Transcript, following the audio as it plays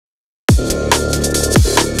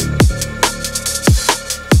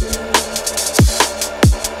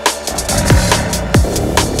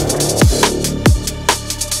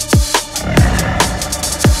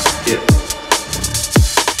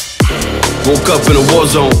Woke up in a war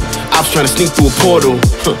zone. I was trying to sneak through a portal.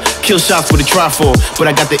 Kill shots with a trifle, but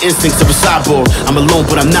I got the instincts of a cyborg. I'm alone,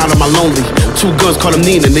 but I'm not on my lonely. 2 guns, call them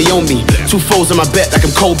Nina, Naomi. 2 foes on my back like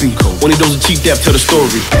I'm Kobe. One of those who cheat death tell the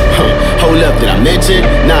story. Hold up, did I mention?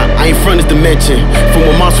 Nah, I ain't from this dimension. From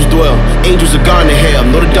where monsters dwell, angels are gone to hell.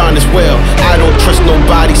 Know the dawn as well. I don't trust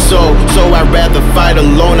nobody, so I'd rather fight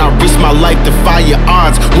alone. I risk my life to fight your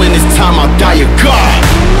odds. When it's time, I'll die a god.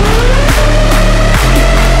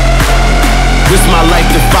 Risk my life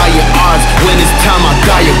to fight your odds. When it's time, I'll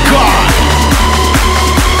die a god.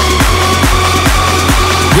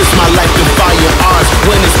 Risk my life to fight your odds.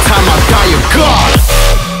 When it's time, I'll die a god.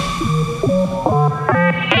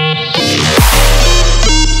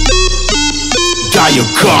 Die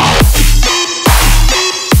a god.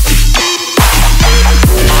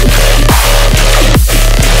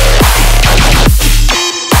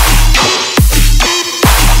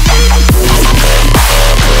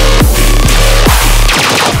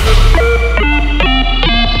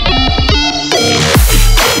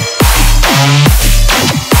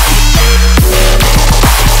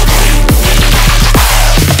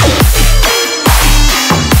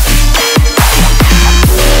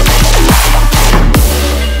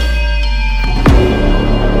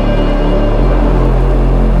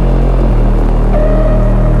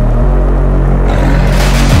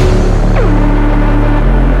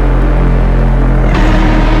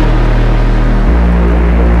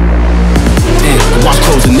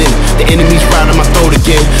 The enemy's right on my throat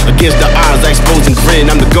again. Against the odds, I expose and grin.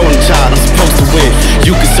 I'm the golden child, I'm supposed to win.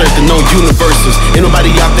 You can search the known universes. Ain't nobody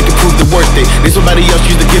out there can prove the worth it. There's somebody else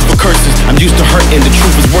use the gift for curses. I'm used to hurting, the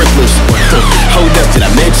truth is worthless. Hold up, did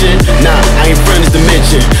I mention? Nah, I ain't from this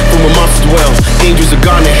dimension. From where monsters dwell, angels are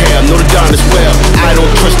gone to hell. Know the dawn as well. I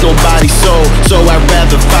don't trust nobody, so I'd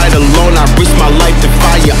rather fight alone. I risk my life to